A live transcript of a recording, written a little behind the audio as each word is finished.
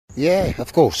Yeah,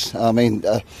 of course. I mean,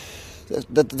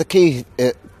 the key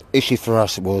issue for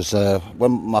us was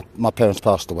when my parents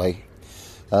passed away,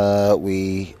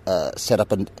 we set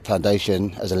up a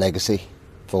foundation as a legacy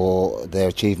for their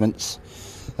achievements,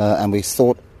 and we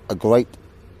thought a great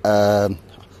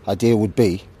idea would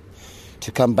be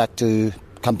to come back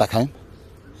home,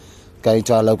 go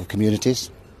into our local communities,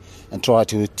 and try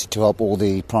to help all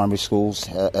the primary schools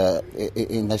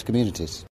in those communities.